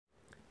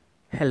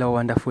Hello,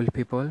 wonderful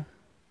people.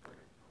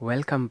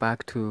 Welcome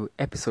back to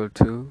episode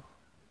 2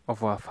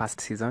 of our first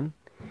season.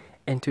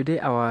 And today,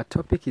 our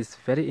topic is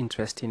very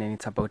interesting and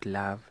it's about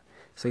love.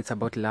 So, it's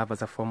about love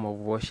as a form of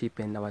worship.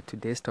 And our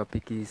today's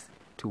topic is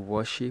to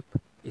worship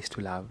is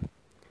to love.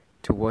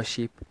 To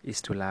worship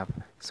is to love.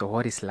 So,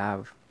 what is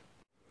love?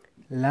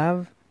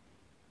 Love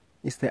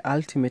is the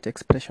ultimate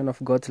expression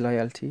of God's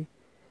loyalty,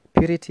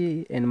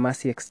 purity, and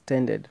mercy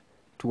extended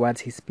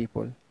towards His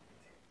people,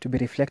 to be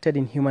reflected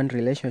in human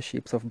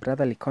relationships of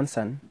brotherly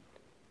concern,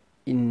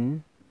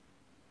 in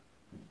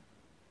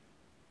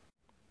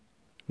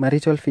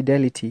marital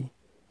fidelity,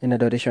 and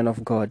adoration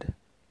of God.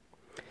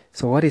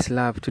 So what is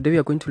love? Today we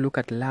are going to look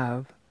at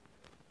love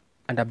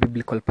under a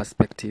biblical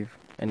perspective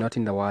and not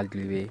in the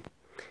worldly way,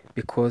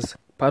 because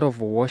part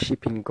of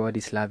worshiping God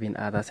is loving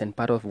others, and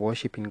part of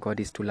worshiping God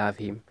is to love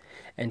Him.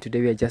 And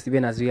today we are just,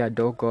 even as we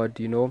adore God,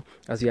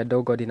 as we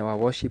adore God in our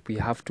worship, we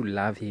have to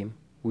love Him.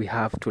 We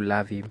have to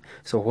love Him.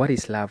 So what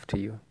is love to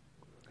you?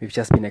 We've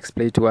just been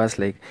explained to us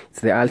like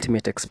it's the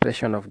ultimate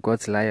expression of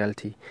God's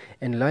loyalty.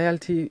 And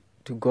loyalty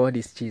to God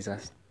is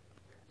Jesus.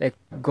 Like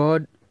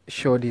God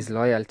showed His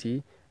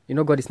loyalty.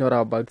 God is not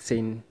about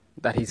saying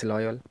that He's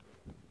loyal,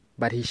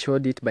 but He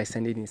showed it by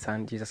sending His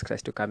Son, Jesus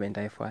Christ, to come and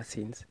die for our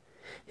sins.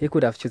 He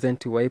could have chosen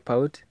to wipe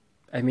out.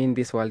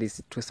 This world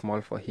is too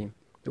small for Him.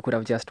 He could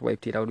have just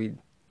wiped it out with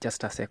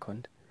just a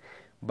second.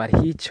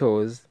 But He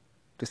chose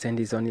to send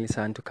His only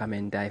Son to come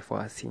and die for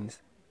our sins.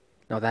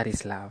 Now that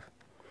is love.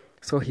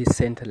 So He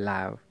sent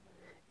love.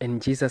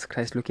 And Jesus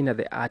Christ, looking at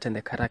the art and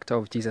the character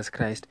of Jesus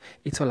Christ,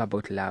 it's all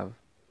about love.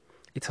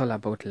 It's all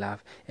about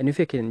love. And if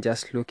you can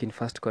just look in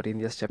 1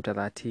 Corinthians chapter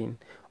 13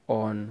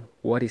 on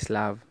what is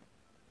love.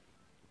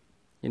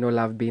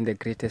 Love being the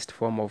greatest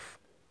form of,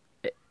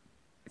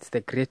 it's the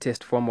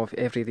greatest form of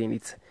everything.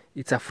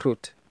 It's a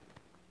fruit.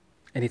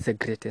 And it's the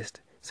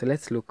greatest. So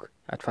let's look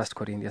at 1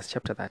 Corinthians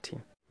chapter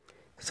 13.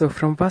 So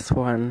from verse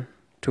 1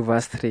 to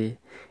verse 3,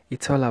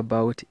 it's all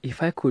about,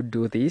 if I could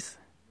do this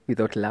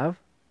without love,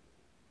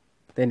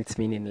 then it's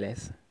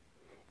meaningless.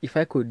 If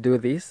I could do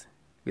this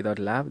without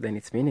love, then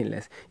it's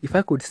meaningless. If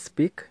I could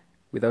speak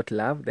without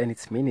love, then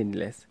it's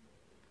meaningless.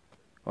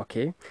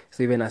 Okay?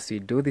 So even as we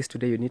do this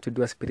today, you need to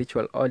do a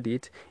spiritual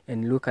audit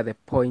and look at the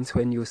points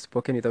when you've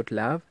spoken without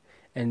love,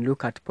 and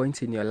look at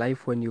points in your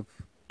life when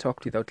you've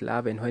talked without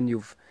love, and when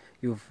you've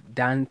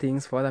done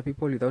things for other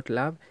people without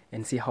love,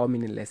 and see how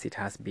meaningless it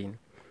has been.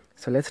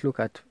 So let's look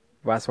at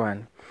verse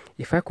 1.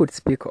 If I could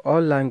speak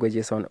all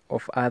languages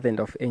of earth and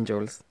of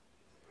angels,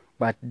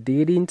 but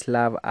didn't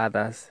love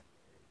others,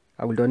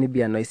 I would only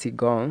be a noisy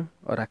gong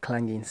or a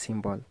clanging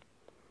cymbal.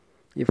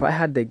 If I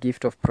had the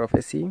gift of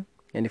prophecy,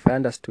 and if I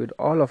understood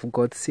all of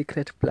God's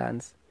secret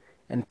plans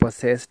and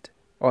possessed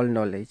all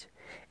knowledge,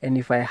 and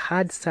if I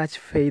had such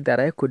faith that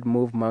I could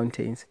move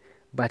mountains,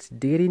 but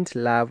didn't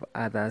love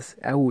others,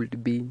 I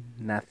would be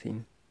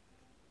nothing.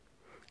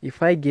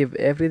 If I gave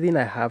everything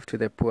I have to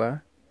the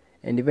poor,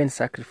 and even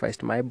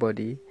sacrificed my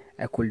body,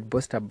 I could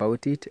boast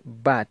about it,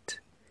 but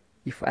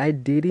if I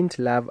didn't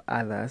love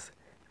others,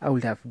 I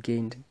would have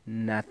gained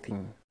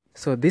nothing.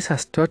 So this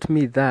has taught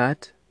me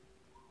that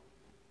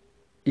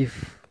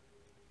if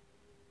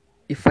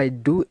I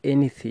do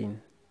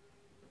anything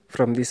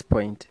from this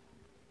point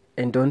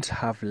and don't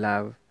have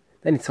love,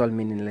 then it's all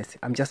meaningless.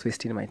 I'm just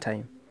wasting my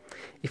time.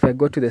 If I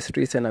go to the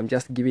streets and I'm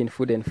just giving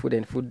food, and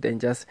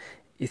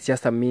it's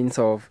just a means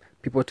of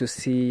people to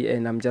see,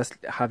 and I'm just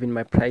having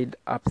my pride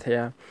up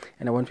there,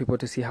 and I want people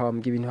to see how I'm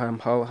giving, how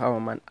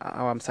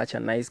I'm such a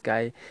nice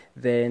guy,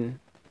 then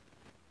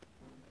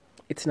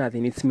it's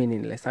nothing. It's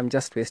meaningless. I'm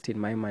just wasting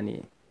my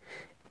money.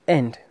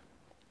 And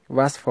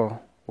verse 4,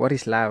 what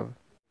is love?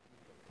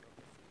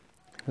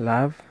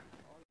 Love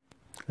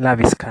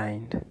is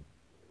kind.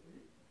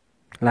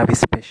 Love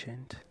is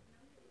patient.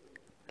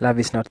 Love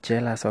is not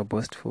jealous or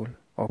boastful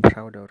or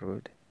proud or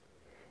rude.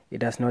 It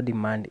does not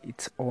demand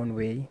its own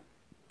way.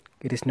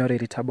 It is not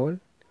irritable,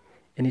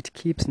 and it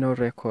keeps no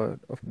record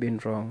of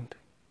being wronged.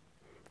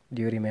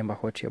 Do you remember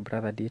what your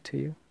brother did to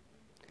you?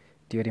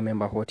 Do you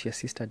remember what your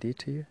sister did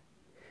to you?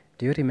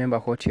 Do you remember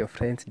what your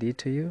friends did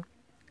to you?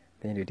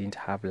 Then you didn't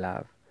have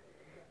love.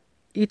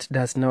 It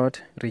does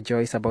not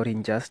rejoice about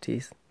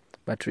injustice,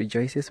 but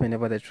rejoices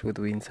whenever the truth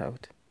wins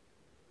out.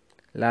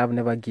 Love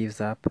never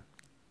gives up,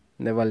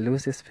 never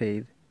loses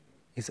faith,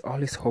 is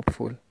always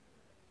hopeful,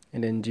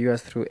 and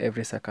endures through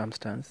every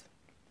circumstance.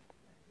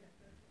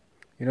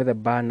 The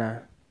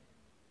banner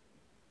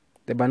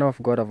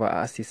of God over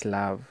us is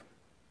love.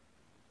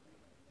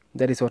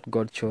 That is what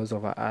God chose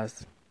over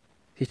us.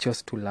 He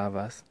chose to love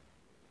us.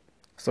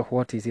 So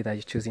what is it that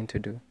you're choosing to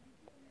do?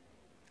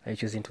 Are you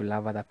choosing to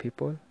love other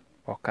people,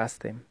 or curse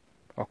them,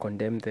 or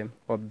condemn them,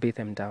 or beat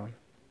them down?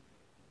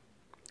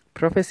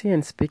 Prophecy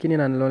and speaking in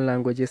unknown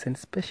languages and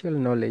special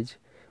knowledge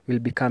will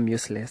become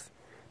useless,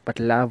 but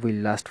love will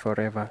last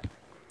forever.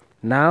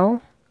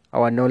 Now,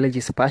 our knowledge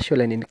is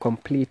partial and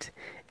incomplete,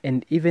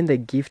 and even the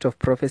gift of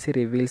prophecy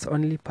reveals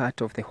only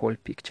part of the whole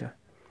picture.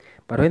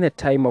 But when the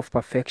time of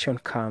perfection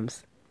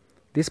comes,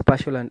 these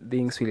partial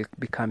things will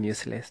become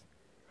useless.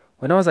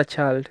 When I was a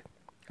child,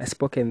 I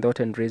spoke and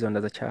thought and reasoned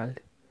as a child.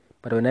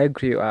 But when I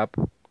grew up,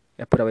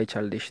 I put away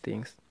childish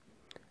things.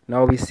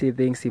 Now we see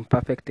things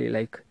imperfectly,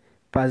 like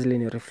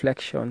puzzling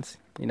reflections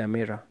in a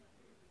mirror.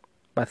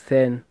 But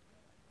then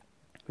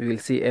we will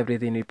see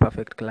everything with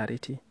perfect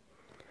clarity.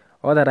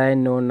 All that I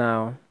know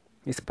now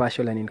is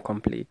partial and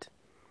incomplete.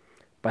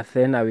 But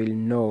then I will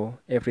know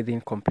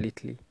everything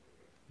completely,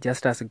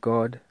 just as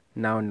God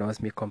now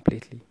knows me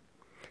completely.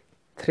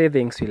 3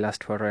 things will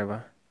last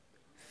forever: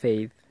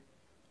 faith,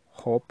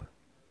 hope,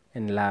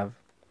 and love.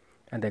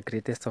 And the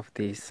greatest of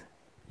these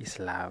is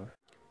love.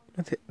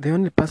 The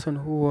only person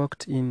who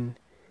walked in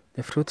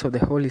the fruits of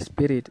the Holy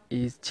Spirit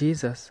is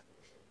Jesus.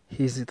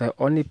 He is the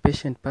only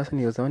patient person.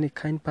 He was the only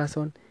kind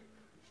person.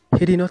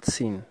 He did not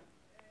sin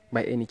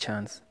by any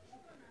chance.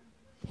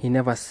 He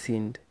never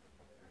sinned.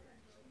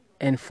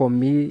 And for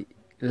me,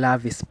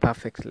 love is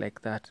perfect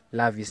like that.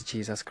 Love is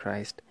Jesus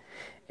Christ.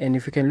 And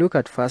if you can look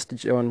at 1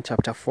 John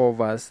chapter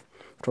 4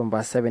 from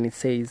verse 7, it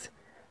says,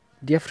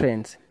 "Dear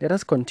friends, let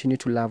us continue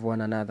to love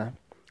one another,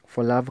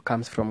 for love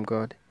comes from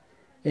God.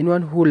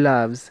 Anyone who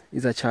loves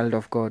is a child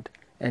of God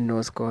and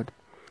knows God.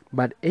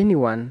 But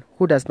anyone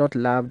who does not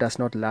love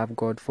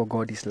God, for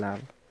God is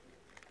love."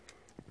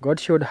 God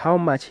showed how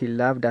much He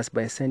loved us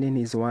by sending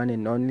His one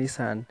and only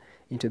Son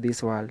into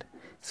this world,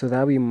 so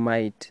that we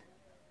might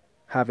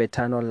have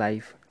eternal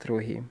life through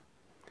Him.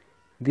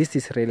 This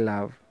is real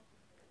love.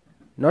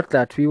 Not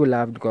that we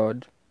loved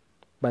God,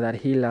 but that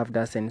He loved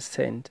us and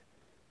sent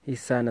His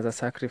Son as a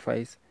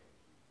sacrifice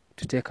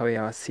to take away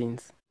our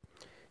sins.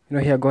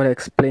 Here God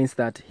explains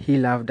that He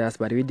loved us,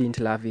 but we didn't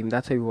love Him.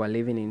 That's why we were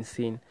living in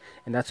sin,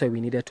 and that's why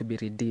we needed to be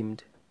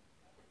redeemed.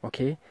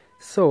 Okay?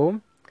 So,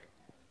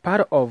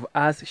 part of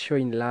us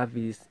showing love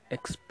is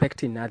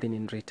expecting nothing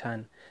in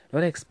return.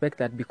 Don't expect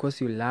that because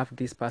you love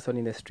this person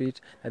in the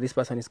street, that this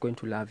person is going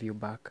to love you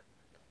back.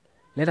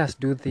 Let us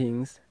do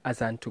things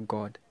as unto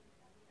God.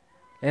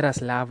 Let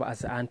us love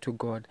as unto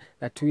God,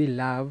 that we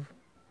love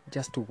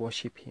just to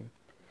worship Him,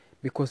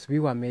 because we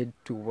were made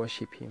to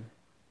worship Him.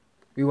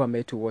 We were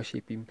made to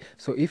worship Him.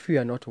 So if we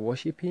are not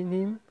worshiping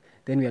Him,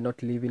 then we are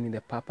not living in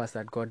the purpose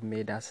that God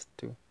made us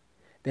to.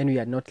 Then we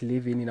are not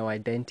living in our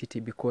identity,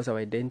 because our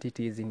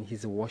identity is in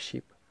His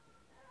worship.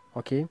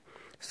 Okay?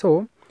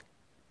 So,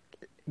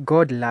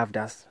 God loved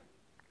us.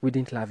 We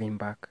didn't love Him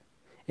back.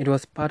 It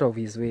was part of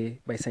His way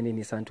by sending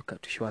His Son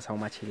to show us how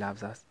much He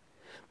loves us.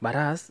 But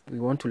us, we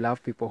want to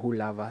love people who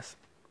love us.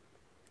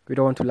 We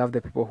don't want to love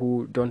the people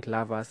who don't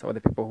love us or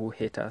the people who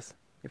hate us,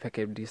 if I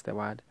can use the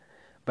word.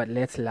 But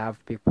let's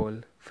love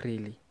people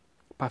freely,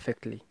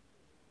 perfectly.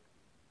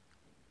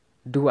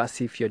 Do as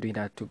if you're doing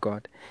that to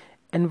God.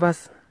 And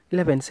verse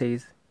 11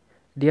 says,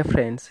 "Dear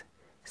friends,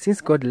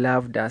 since God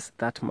loved us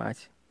that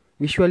much,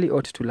 we surely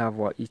ought to love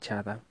each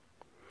other.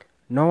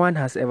 No one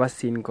has ever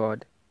seen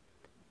God,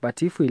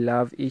 but if we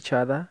love each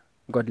other,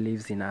 God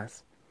lives in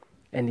us,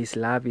 and His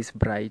love is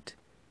bright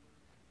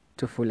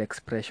to full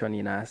expression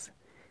in us."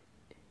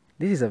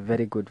 This is a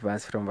very good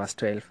verse from verse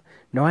 12.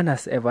 No one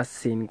has ever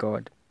seen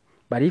God,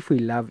 but if we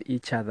love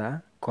each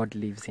other, God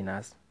lives in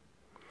us.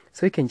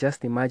 So you can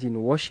just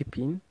imagine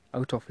worshiping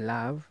out of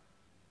love.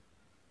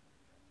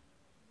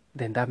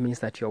 Then that means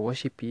that you're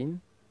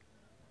worshiping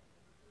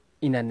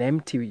in an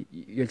empty,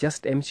 you're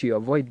just empty your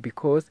void,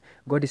 because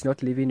God is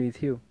not living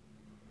with you.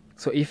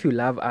 So if you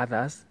love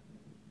others,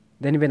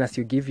 then even as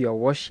you give your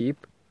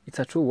worship, it's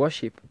a true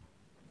worship.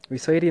 We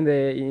saw it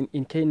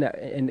in Cain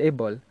and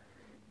Abel.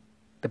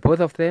 The both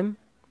of them,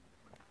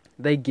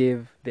 they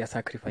gave their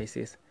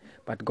sacrifices,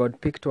 but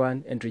God picked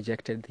one and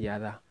rejected the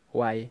other.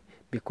 Why?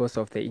 Because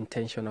of the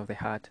intention of the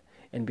heart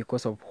and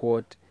because of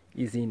what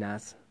is in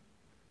us.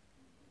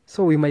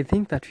 So we might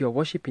think that we are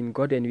worshiping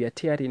God and we are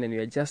tearing and we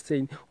are just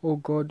saying, oh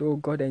God,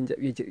 and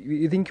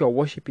you think you are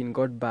worshiping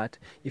God, but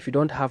if you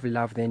don't have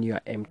love, then you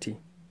are empty.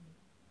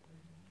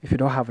 If you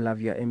don't have love,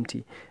 you are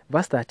empty.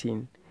 Verse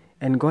 13,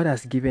 "And God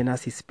has given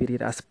us His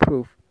Spirit as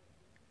proof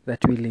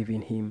that we live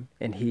in Him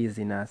and He is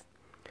in us.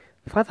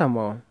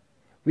 Furthermore,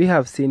 we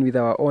have seen with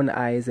our own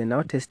eyes and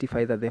now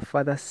testify that the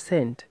Father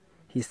sent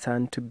His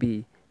Son to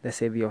be the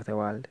Savior of the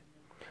world.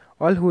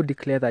 All who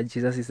declare that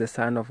Jesus is the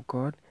Son of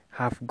God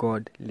have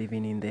God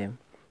living in them,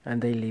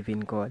 and they live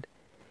in God.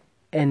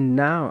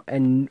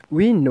 And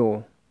we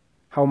know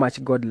how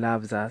much God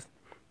loves us,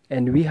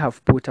 and we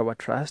have put our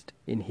trust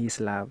in His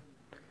love.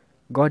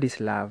 God is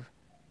love,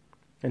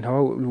 and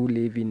all who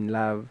live in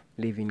love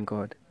live in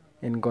God,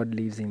 and God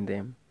lives in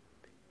them.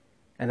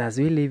 And as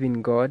we live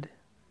in God,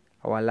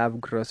 our love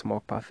grows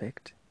more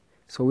perfect.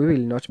 So we will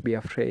not be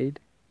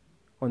afraid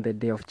on the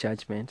day of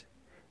judgment,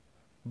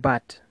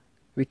 but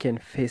we can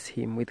face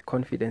Him with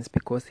confidence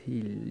because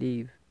we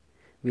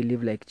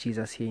live like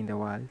Jesus here in the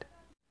world.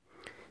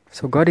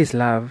 So God is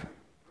love,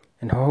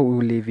 and all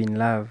who live in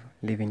love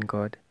live in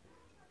God.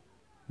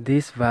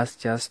 This verse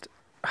just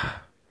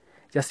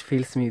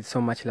fills me with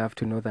so much love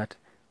to know that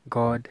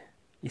God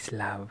is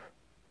love.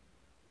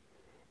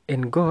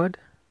 And God,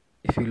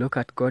 if you look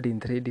at God in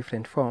 3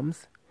 different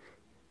forms,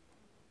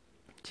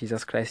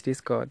 Jesus Christ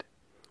is God,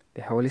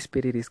 the Holy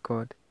Spirit is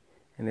God,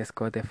 and there's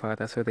God the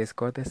Father. So there's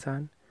God the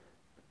Son,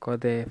 God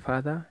the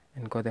Father,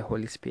 and God the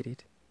Holy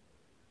Spirit.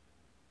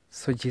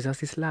 So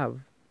Jesus is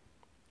love.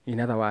 In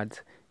other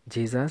words,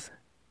 Jesus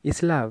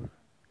is love.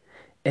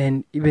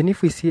 And even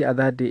if we see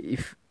that day,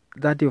 if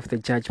that day of the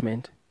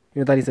judgment,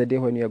 that is the day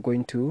when we are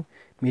going to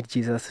meet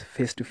Jesus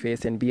face to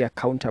face and be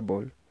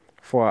accountable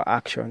for our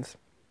actions.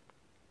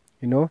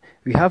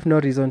 We have no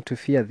reason to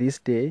fear this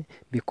day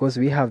because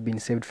we have been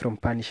saved from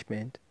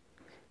punishment.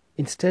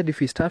 Instead, if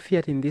we start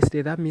fearing this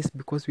day, that means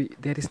because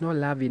there is no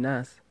love in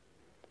us.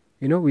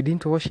 We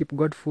didn't worship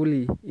God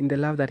fully in the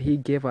love that He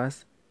gave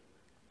us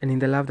and in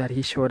the love that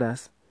He showed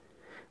us.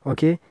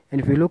 Okay? And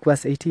if we look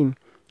verse 18,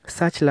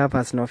 such love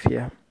has no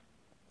fear,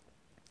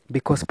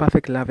 because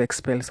perfect love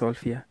expels all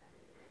fear.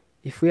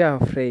 If we are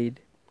afraid,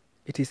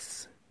 it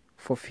is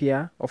for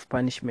fear of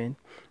punishment,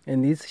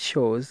 and this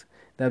shows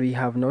that we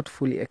have not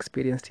fully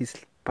experienced His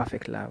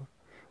perfect love.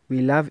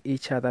 We love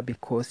each other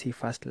because He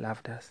first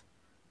loved us.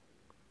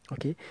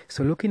 Okay?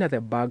 So looking at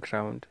the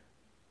background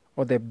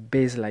or the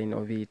baseline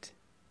of it,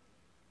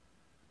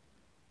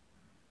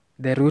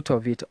 the root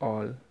of it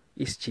all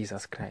is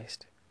Jesus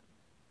Christ.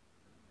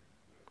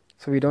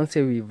 So we don't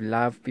say we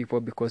love people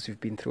because we've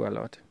been through a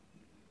lot.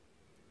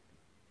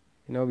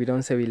 We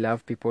don't say we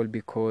love people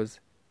because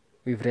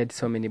we've read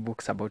so many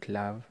books about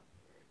love,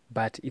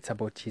 but it's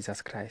about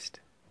Jesus Christ.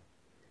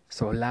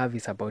 So love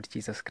is about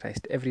Jesus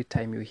Christ. Every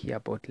time you hear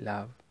about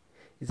love,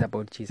 it's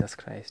about Jesus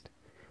Christ.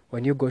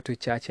 When you go to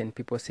church and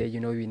people say,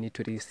 we need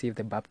to receive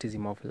the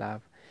baptism of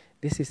love,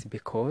 this is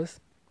because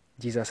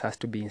Jesus has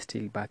to be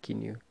instilled back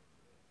in you.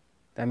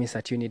 That means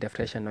that you need a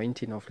fresh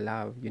anointing of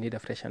love. You need a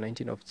fresh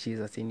anointing of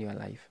Jesus in your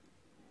life.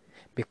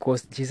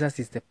 Because Jesus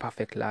is the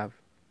perfect love.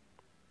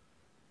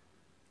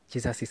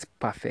 Jesus is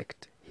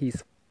perfect. He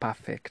is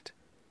perfect.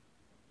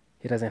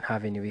 He doesn't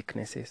have any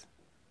weaknesses.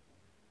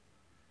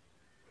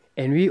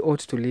 And we ought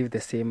to live the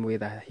same way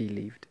that He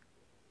lived.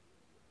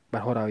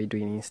 But what are we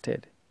doing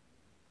instead?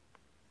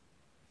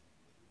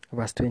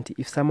 Verse 20,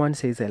 if someone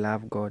says I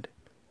love God,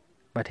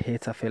 but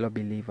hates a fellow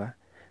believer,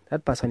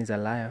 that person is a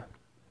liar.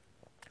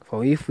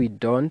 For if we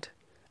don't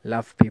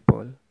love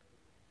people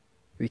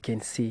we can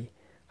see,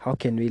 how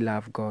can we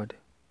love God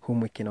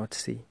whom we cannot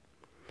see?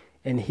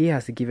 And He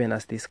has given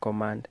us this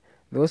command: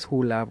 those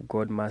who love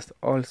God must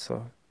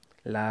also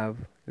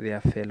love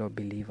their fellow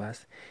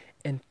believers.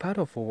 And part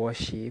of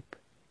worship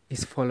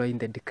is following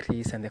the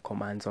decrees and the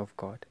commands of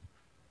God.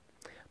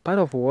 Part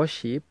of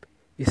worship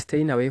is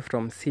staying away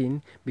from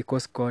sin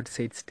because God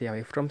said stay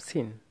away from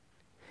sin.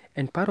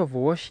 And part of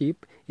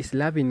worship is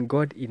loving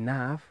God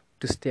enough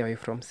to stay away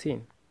from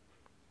sin.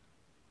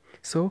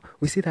 So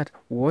we see that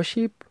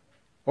worship,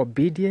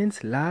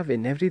 obedience, love,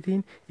 and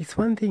everything, it's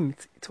one thing,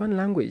 it's one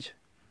language.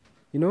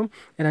 And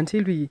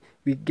until we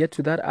get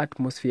to that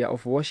atmosphere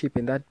of worship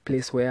in that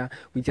place where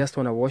we just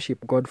want to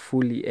worship God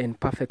fully and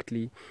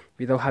perfectly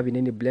without having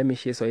any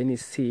blemishes or any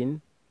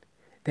sin,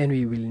 then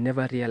we will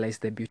never realize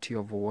the beauty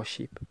of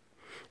worship.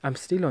 I'm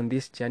still on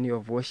this journey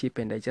of worship,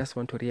 and I just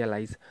want to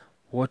realize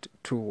what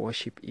true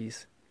worship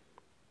is.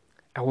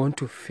 I want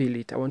to feel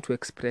it. I want to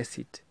express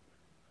it.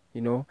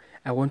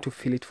 I want to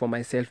feel it for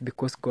myself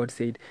because God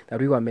said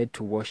that we were made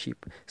to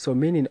worship. So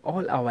meaning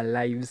all our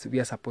lives we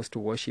are supposed to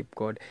worship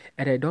God.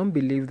 And I don't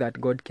believe that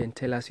God can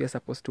tell us we are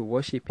supposed to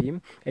worship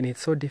Him, and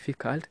it's so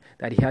difficult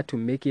that He had to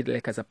make it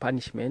like as a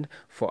punishment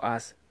for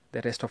us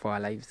the rest of our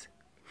lives.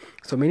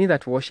 So meaning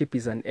that worship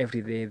is an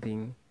everyday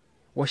thing.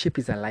 Worship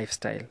is a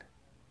lifestyle.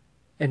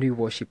 And we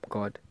worship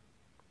God.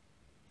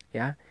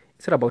 Yeah?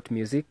 It's not about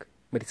music,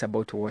 but it's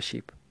about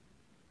worship.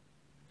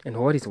 And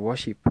what is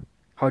worship?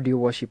 How do you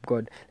worship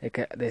God?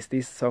 There's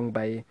this song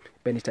by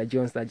Benita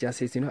Jones that just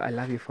says, I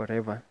love you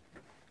forever.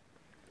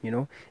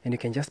 And you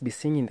can just be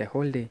singing the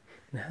whole day.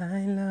 And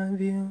I love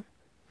you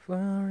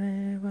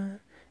forever.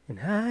 And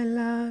I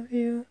love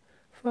you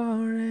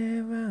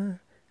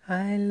forever.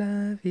 I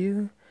love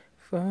you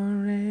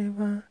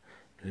forever,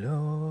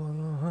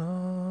 Lord.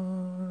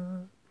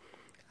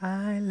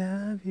 I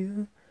love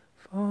you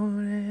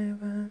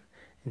forever.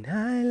 And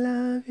I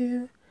love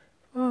you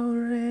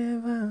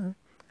forever.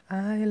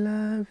 I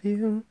love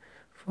you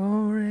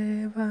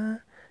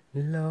forever,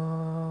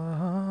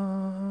 Lord.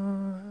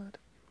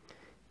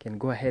 You can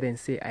go ahead and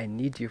say, I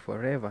need you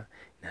forever.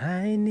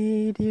 I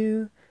need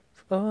you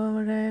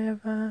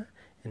forever.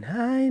 And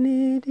I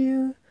need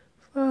you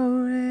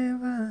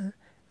forever.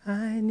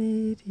 I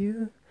need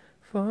you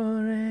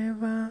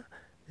forever,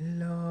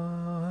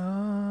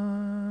 Lord.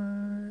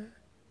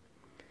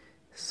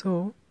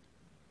 So,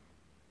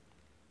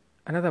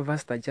 another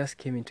verse that just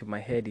came into my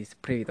head is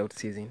pray without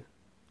ceasing.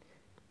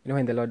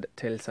 When the Lord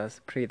tells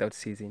us pray without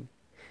ceasing,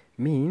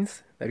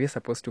 means that we are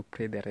supposed to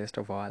pray the rest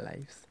of our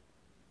lives.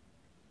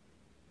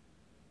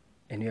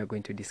 And we are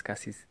going to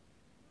discuss this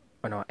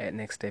on our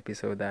next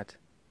episode, that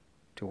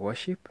to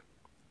worship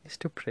is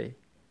to pray.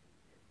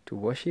 To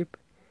worship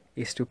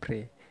is to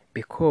pray.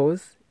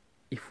 Because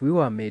if we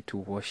were made to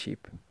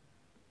worship,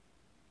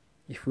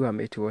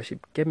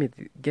 get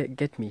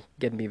me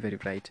very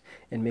right,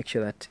 and make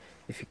sure that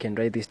if you can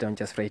write this down,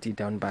 just write it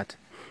down. But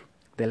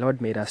the Lord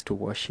made us to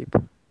worship.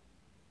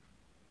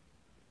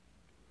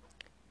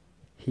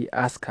 He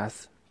asks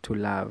us to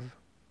love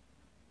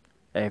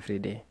every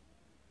day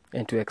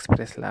and to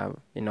express love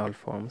in all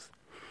forms.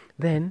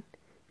 Then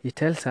he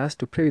tells us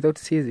to pray without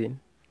ceasing,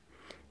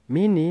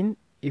 meaning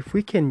if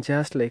we can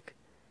just like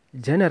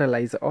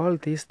generalize all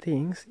these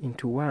things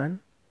into one,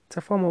 it's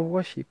a form of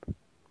worship.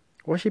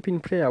 Worship in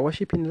prayer,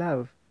 worship in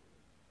love.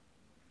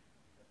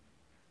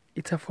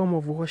 It's a form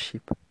of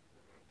worship.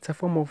 It's a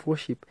form of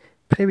worship.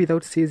 Pray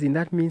without ceasing.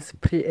 That means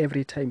pray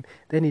every time.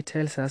 Then he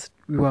tells us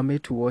we were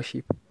made to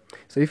worship.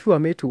 So if we were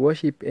made to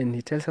worship and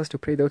he tells us to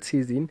pray without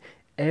ceasing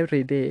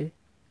every day,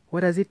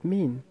 what does it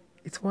mean?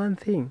 It's one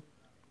thing.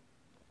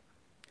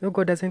 No,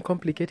 God doesn't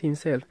complicate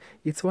himself.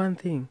 It's one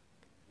thing.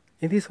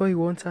 And this is what he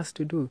wants us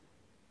to do.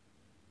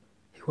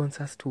 He wants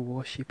us to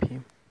worship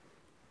him.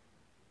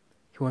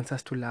 He wants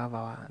us to love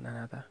one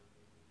another.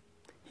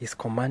 He's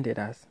commanded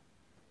us.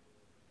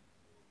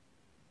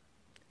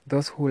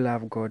 Those who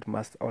love God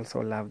must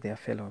also love their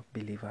fellow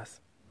believers.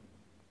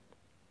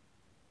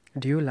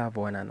 Do you love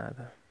one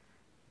another?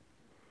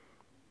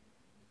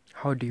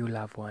 How do you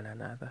love one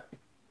another?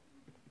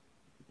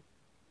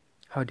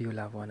 How do you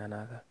love one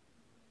another?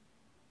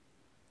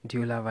 Do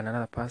you love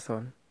another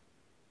person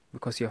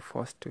because you're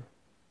forced to?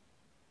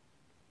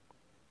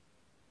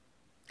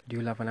 Do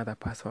you love another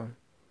person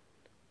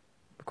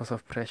because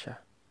of pressure?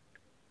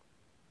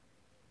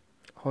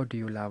 How do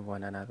you love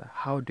one another?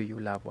 How do you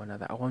love one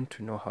another? I want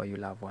to know how you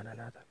love one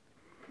another.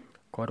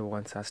 God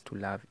wants us to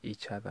love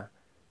each other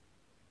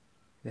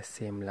the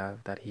same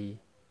love that he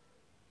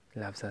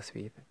loves us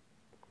with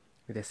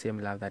the same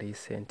love that he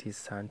sent his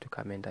son to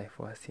come and die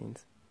for our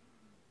sins.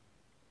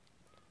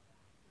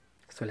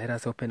 So let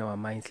us open our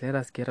minds. Let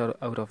us get out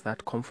of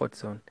that comfort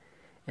zone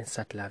and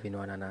start loving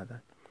one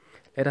another.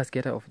 Let us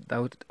get out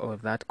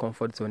of that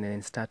comfort zone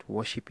and start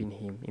worshiping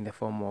him in the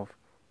form of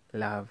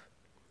love,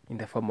 in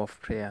the form of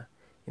prayer,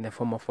 in the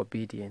form of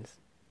obedience.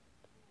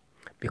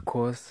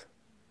 Because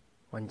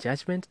on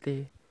Judgment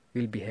Day,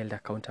 we'll be held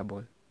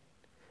accountable.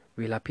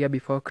 We'll appear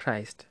before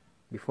Christ,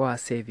 before our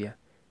Savior,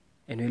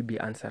 and we'll be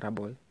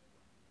answerable.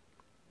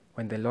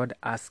 When the Lord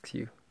asks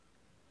you,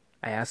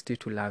 I asked you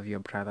to love your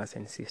brothers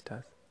and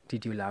sisters.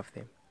 Did you love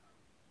them?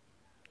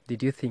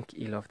 Did you think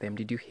ill of them?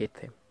 Did you hate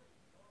them?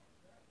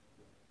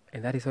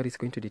 And that is what is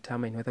going to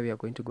determine whether we are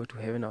going to go to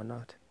heaven or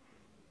not.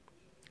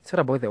 It's not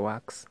about the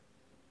works.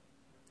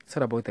 It's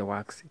not about the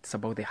works. It's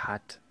about the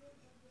heart.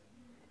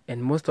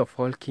 And most of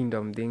all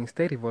kingdom things,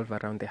 they revolve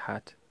around the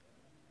heart.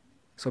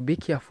 So be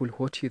careful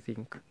what you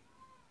think.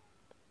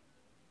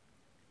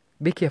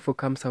 Be careful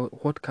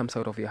what comes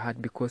out of your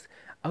heart, because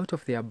out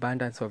of the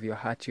abundance of your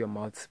heart, your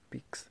mouth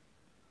speaks.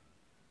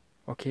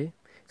 Okay?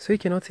 So you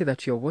cannot say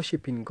that you're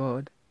worshiping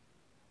God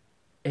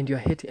and you're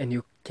hating and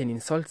you can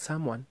insult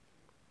someone.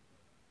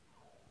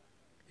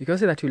 You can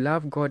say that you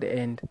love God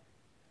and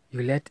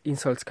you let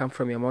insults come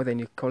from your mouth and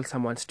you call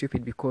someone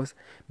stupid, because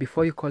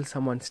before you call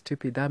someone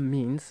stupid, that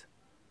means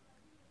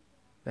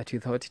that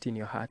you thought it in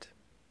your heart.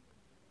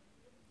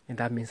 And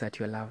that means that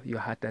your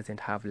heart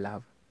doesn't have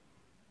love.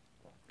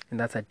 And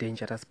that's a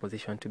dangerous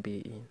position to be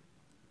in.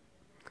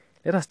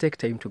 Let us take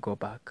time to go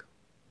back.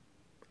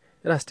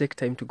 Let us take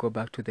time to go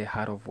back to the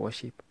heart of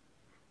worship.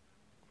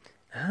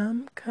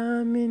 I'm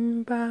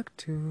coming back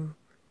to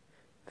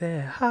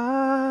the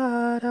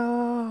heart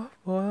of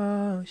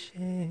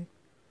worship.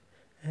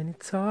 And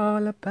it's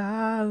all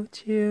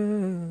about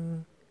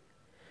you.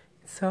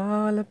 It's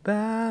all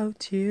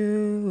about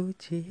you,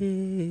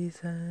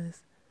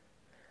 Jesus.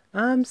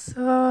 I'm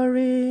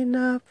sorry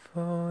not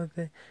for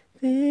the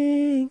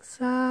things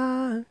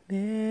I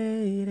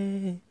made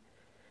it,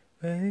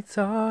 when it's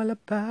all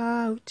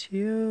about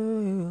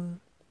you.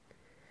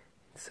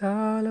 It's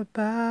all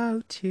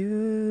about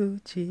you,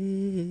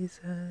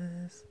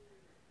 Jesus.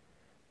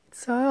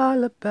 It's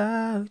all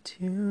about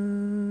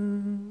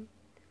you.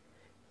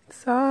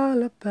 It's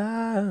all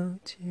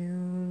about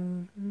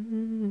you.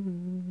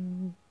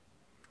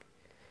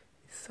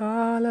 It's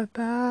all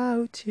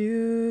about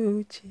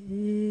you,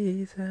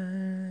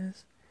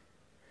 Jesus.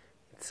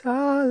 It's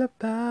all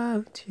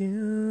about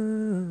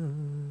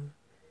you.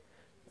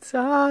 It's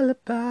all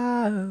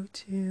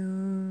about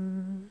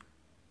you.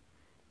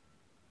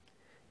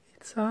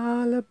 It's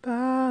all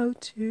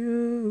about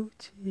you,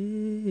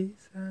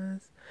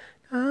 Jesus.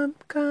 I'm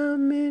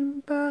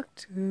coming back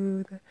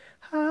to the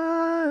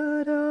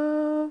heart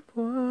of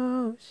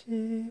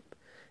worship,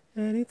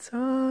 and it's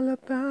all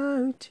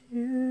about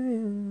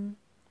you.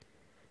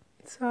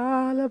 It's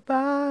all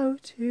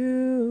about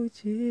you,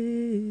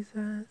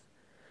 Jesus.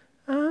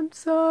 I'm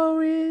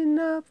sorry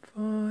not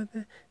for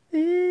the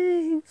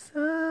things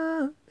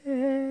I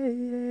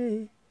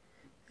made,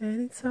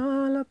 and it's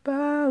all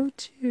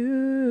about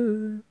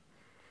you.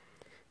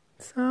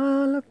 It's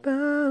all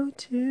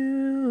about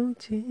you,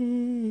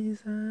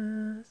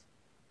 Jesus.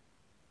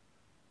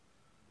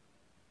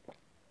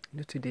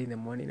 Today in the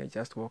morning I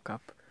just woke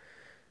up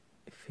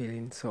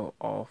feeling so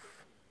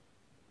off.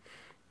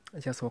 I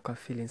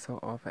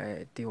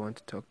didn't want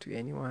to talk to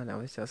anyone. I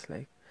was just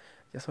like,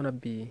 I just want to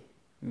be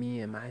me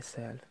and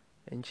myself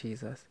and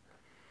Jesus.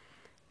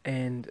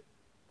 And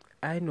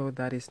I know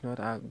that is not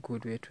a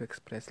good way to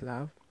express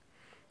love,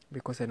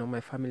 because I know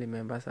my family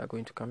members are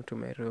going to come to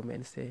my room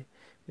and say,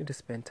 we need to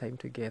spend time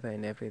together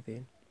and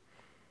everything.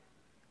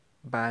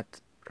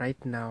 But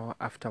right now,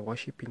 after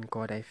worshiping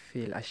God, I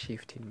feel a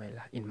shift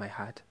in my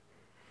heart,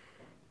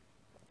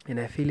 and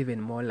I feel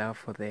even more love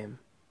for them.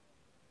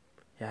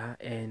 Yeah,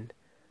 and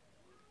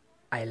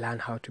I learn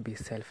how to be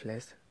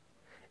selfless.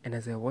 And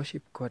as I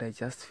worship God, I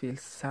just feel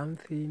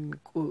something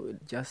good.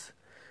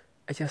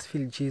 I just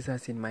feel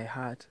Jesus in my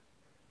heart,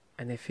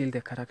 and I feel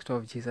the character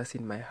of Jesus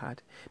in my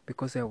heart,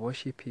 because I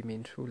worship Him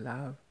in true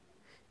love.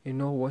 You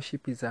know,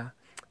 worship is a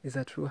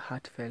true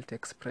heartfelt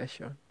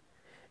expression,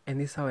 and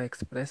this is how I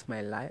express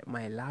my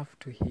love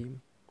to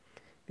Him.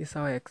 This is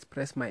how I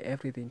express my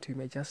everything to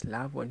Him. I just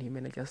love on Him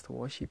and I just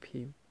worship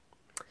Him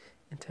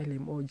and tell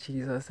Him, oh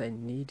Jesus, I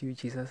need you.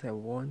 Jesus, I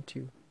want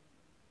you.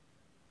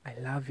 I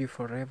love you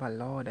forever,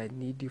 Lord. I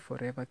need you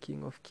forever,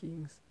 King of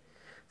Kings.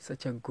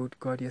 Such a good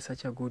God. You're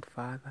such a good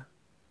Father.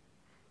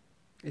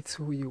 It's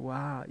who you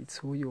are. It's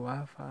who you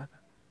are, Father.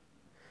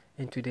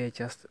 And today,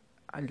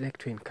 I'd like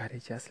to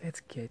encourage us.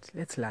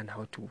 Let's learn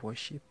how to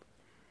worship.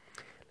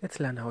 Let's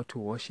learn how to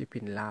worship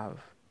in love.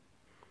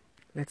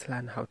 Let's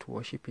learn how to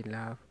worship in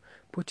love.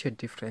 Put your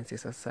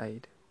differences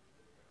aside.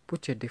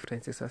 Put your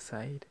differences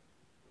aside.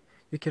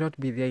 You cannot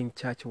be there in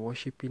church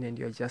worshiping and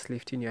you're just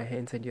lifting your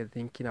hands and you're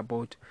thinking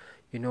about,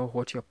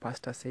 what your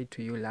pastor said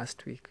to you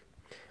last week.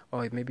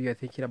 Or maybe you're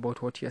thinking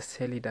about what your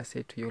cell leader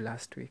said to you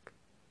last week.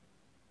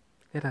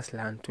 Let us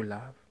learn to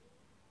love.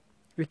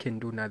 We can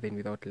do nothing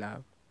without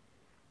love.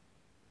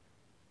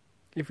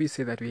 If we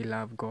say that we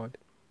love God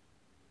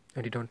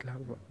and we don't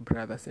love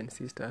brothers and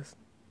sisters,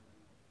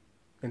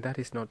 then that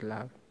is not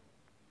love.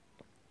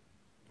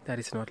 That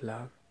is not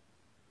love.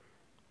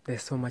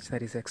 There's so much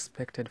that is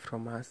expected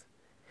from us.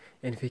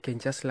 And if we can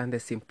just learn the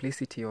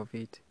simplicity of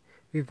it,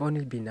 we've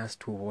only been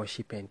asked to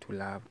worship and to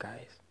love,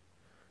 guys.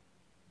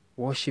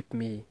 Worship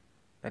me,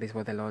 that is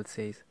what the Lord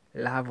says.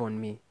 Love on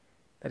me,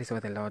 that is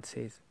what the Lord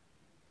says.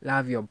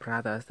 Love your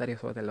brothers, that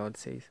is what the Lord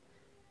says.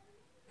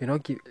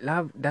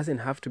 Love doesn't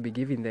have to be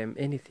giving them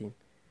anything.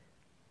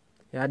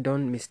 Yeah,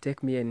 don't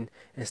mistake me and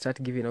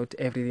start giving out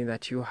everything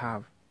that you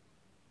have.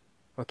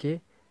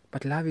 Okay?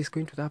 But love is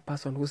going to that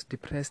person who's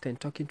depressed and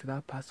talking to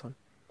that person.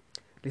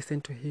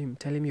 Listen to him,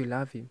 tell him you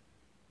love him.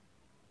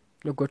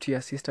 Go to your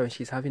sister when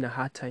she's having a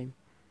hard time.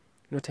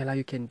 Tell her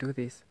you can do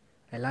this.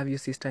 I love you,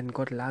 sister, and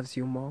God loves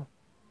you more.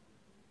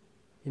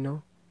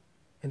 And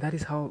that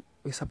is how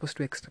we're supposed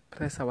to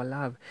express our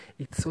love.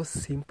 It's so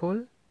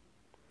simple,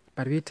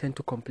 but we tend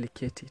to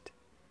complicate it.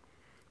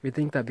 We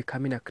think that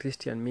becoming a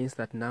Christian means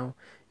that now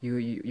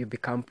you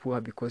become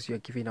poor because you're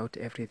giving out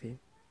everything.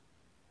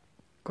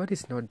 God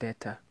is not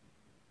debtor.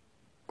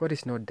 God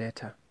is not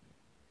debtor.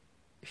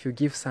 If you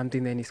give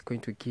something, then He's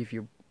going to give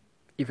you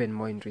even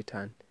more in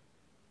return.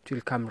 It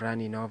will come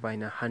running over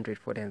in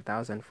 100-fold and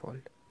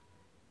 1,000-fold.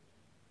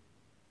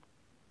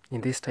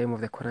 In this time of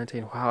the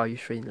quarantine, how are you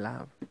showing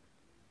love?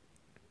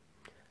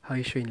 How are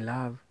you showing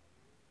love?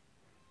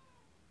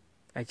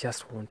 I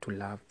just want to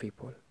love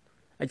people.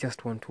 I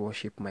just want to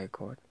worship my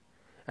God.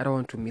 I don't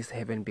want to miss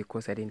heaven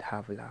because I didn't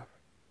have love.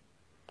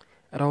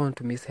 I don't want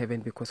to miss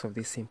heaven because of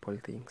these simple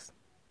things.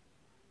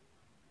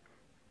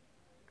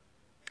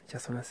 I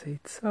just want to say,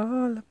 it's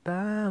all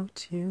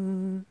about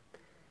you.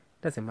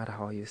 Doesn't matter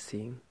how you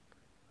sing.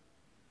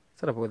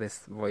 It's not about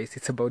this voice,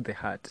 it's about the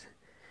heart.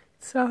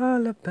 It's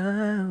all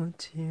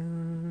about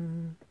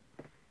you.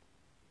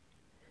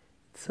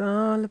 It's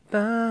all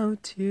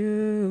about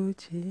you,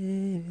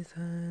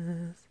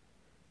 Jesus.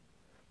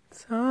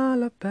 It's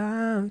all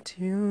about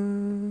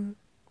you.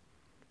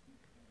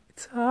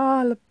 It's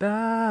all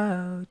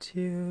about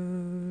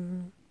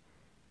you.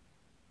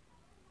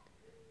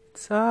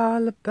 It's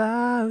all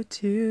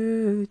about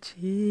you,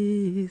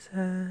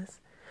 Jesus.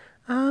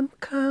 I'm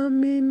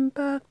coming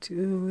back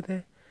to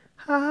the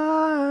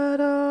heart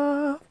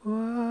of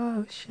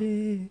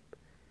worship,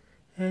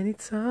 and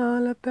it's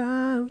all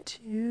about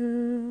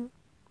you.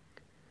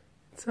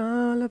 It's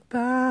all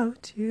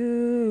about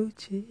you,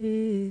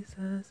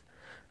 Jesus.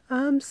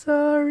 I'm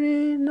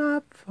sorry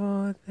not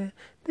for the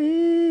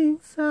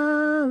things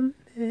I'm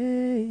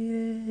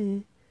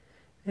made,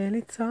 and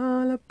it's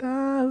all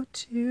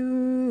about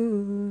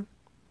you.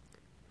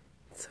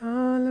 It's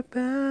all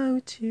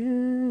about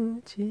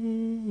you,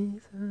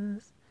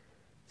 Jesus.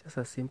 Just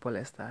as simple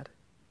as that.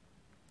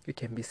 You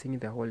can be singing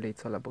the whole day,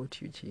 it's all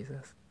about you,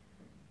 Jesus.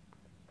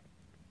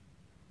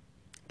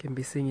 You can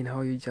be singing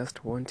how you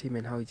just want Him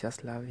and how you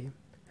just love Him,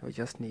 how you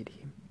just need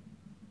Him.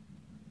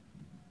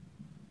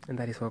 And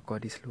that is what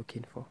God is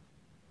looking for.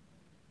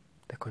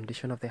 The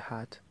condition of the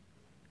heart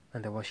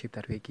and the worship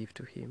that we give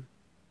to Him.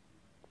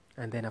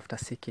 And then after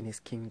seeking His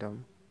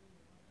kingdom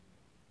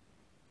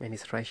and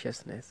His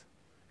righteousness,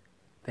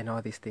 then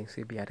all these things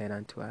will be added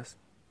unto us.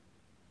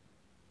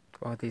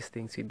 All these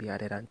things will be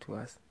added unto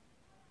us.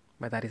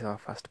 But that is our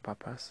first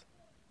purpose.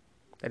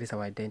 That is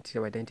our identity.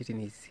 Our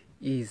identity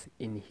is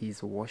in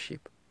His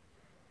worship.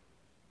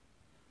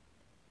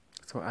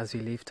 So as we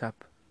lift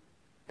up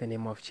the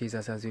name of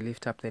Jesus, as we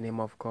lift up the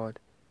name of God,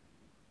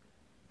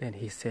 then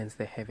He sends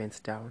the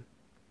heavens down.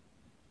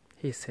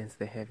 He sends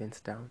the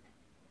heavens down.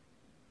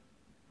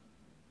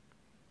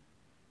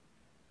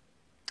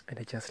 And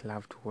I just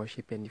love to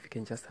worship. And if you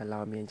can just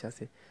allow me and just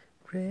say,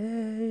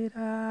 great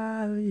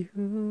are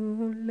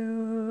you,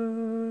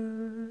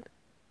 Lord.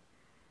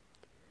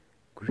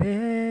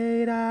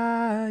 Great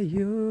are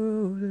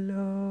you,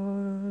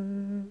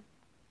 Lord.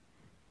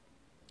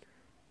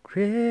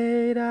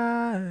 Great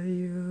are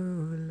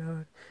you,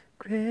 Lord.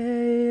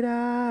 Great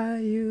are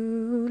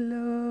you,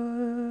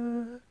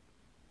 Lord.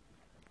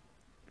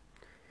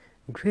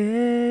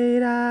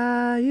 Great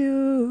are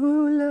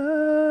you,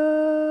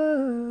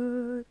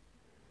 Lord.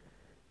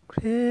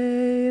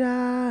 Great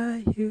are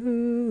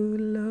you,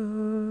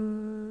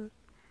 Lord.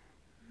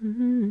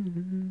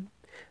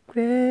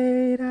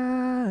 Great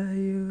are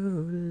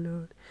you,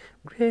 Lord.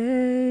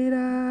 Great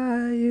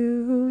are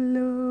you,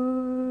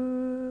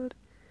 Lord.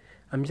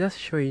 I'm just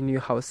showing you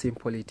how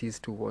simple it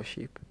is to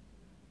worship.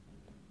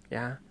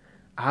 Yeah,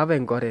 I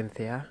haven't gotten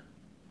there.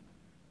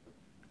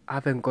 I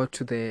haven't got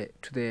to the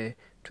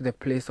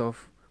place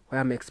of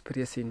where I'm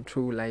experiencing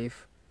true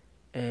life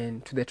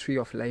and to the tree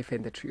of life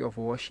and the tree of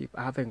worship.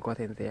 I haven't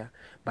gotten there,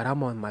 but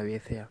I'm on my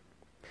way there.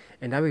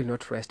 And I will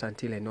not rest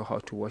until I know how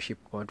to worship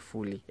God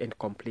fully and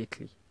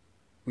completely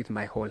with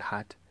my whole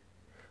heart.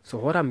 So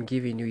what I'm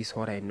giving you is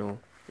what I know,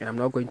 and I'm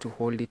not going to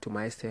hold it to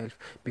myself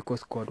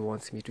because God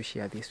wants me to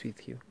share this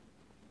with you.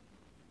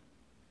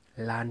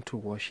 Learn to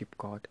worship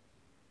God.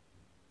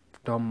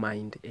 Don't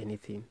mind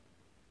anything.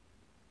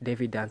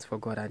 David danced for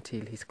God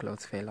until his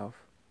clothes fell off.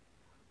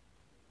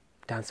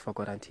 Dance for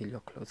God until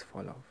your clothes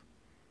fall off.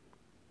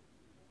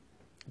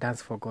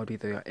 Dance for God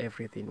with your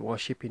everything.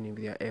 Worship Him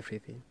with your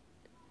everything.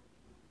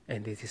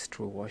 And this is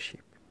true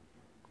worship.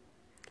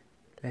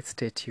 Let's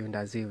stay tuned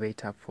as we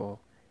wait up for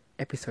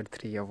episode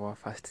 3 of our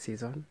first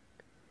season.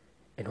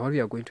 And what we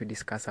are going to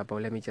discuss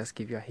about, let me just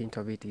give you a hint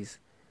of it, is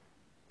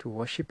to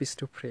worship is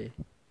to pray.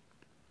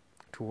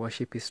 To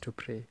worship is to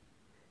pray.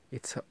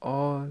 It's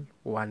all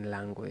one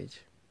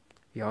language.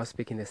 We are all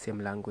speaking the same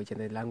language, and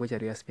the language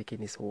that we are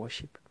speaking is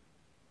worship.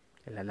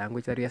 And the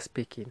language that we are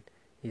speaking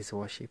is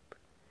worship.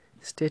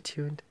 Stay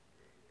tuned.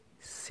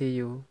 See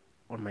you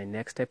on my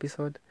next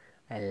episode.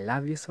 I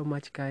love you so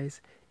much,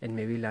 guys, and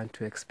may we learn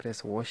to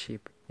express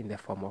worship in the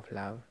form of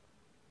love.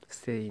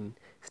 Stay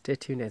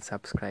tuned and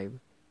subscribe.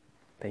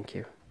 Thank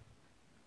you.